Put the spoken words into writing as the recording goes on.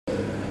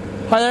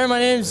Hi there, my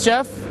name is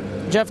Jeff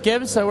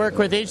Gibbs. I work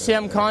with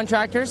HCM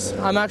Contractors.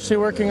 I'm actually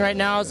working right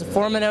now as a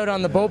foreman out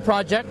on the boat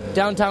project,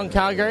 downtown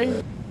Calgary.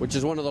 Which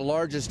is one of the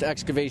largest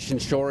excavation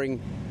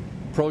shoring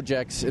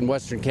projects in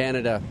Western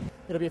Canada.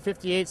 It'll be a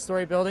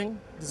 58-story building,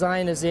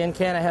 designed as the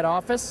Encana head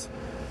office.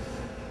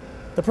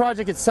 The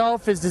project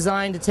itself is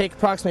designed to take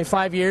approximately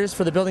 5 years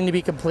for the building to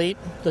be complete.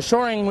 The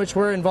shoring, which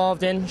we're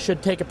involved in,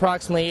 should take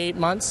approximately 8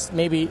 months,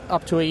 maybe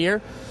up to a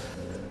year.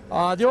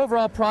 The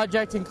overall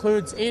project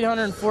includes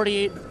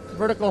 848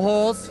 vertical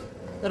holes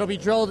that'll be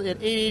drilled at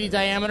 880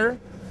 diameter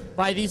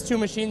by these two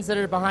machines that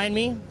are behind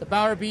me, the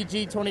Bauer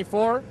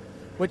BG24,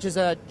 which is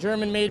a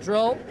German-made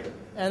drill,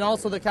 and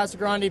also the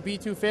Casagrande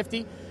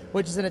B250,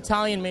 which is an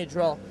Italian-made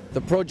drill.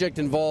 The project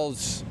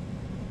involves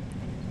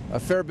a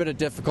fair bit of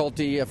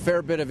difficulty, a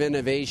fair bit of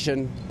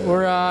innovation.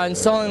 We're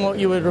installing what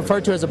you would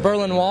refer to as a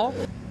Berlin wall.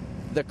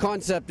 The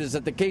concept is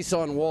that the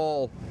caisson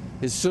wall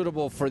is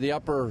suitable for the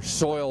upper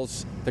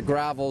soils, the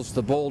gravels,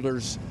 the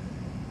boulders,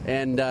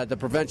 and the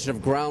prevention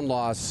of ground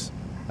loss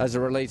as it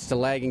relates to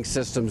lagging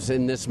systems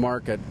in this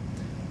market.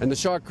 And the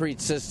shotcrete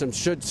system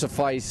should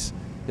suffice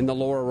in the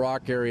lower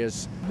rock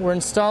areas. We're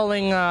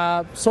installing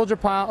soldier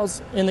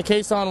piles in the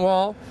caisson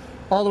wall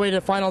all the way to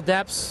final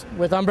depths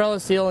with umbrella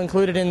steel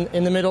included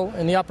in the middle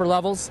and the upper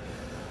levels.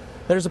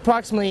 There's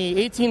approximately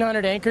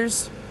 1,800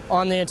 anchors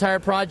on the entire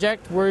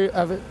project. We've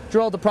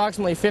drilled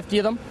approximately 50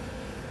 of them.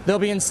 They'll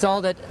be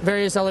installed at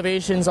various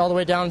elevations all the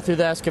way down through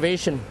the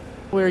excavation.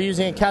 We're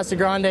using a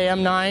Casagrande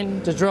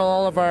M9 to drill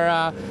all of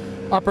our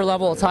upper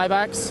level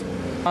tiebacks.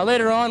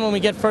 Later on, when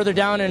we get further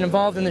down and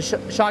involved in the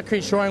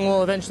shotcrete shoring,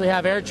 we'll eventually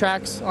have air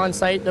tracks on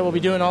site that will be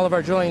doing all of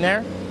our drilling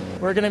there.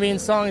 We're going to be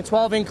installing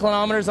 12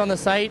 inclinometers on the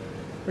site.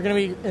 We're going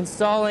to be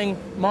installing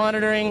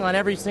monitoring on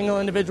every single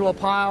individual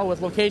pile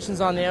with locations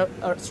on the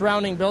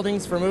surrounding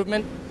buildings for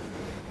movement.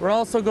 We're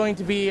also going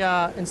to be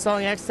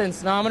installing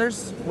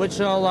extensinometers, which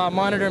will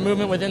monitor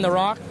movement within the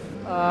rock.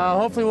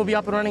 Hopefully we'll be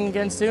up and running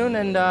again soon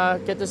and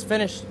get this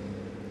finished.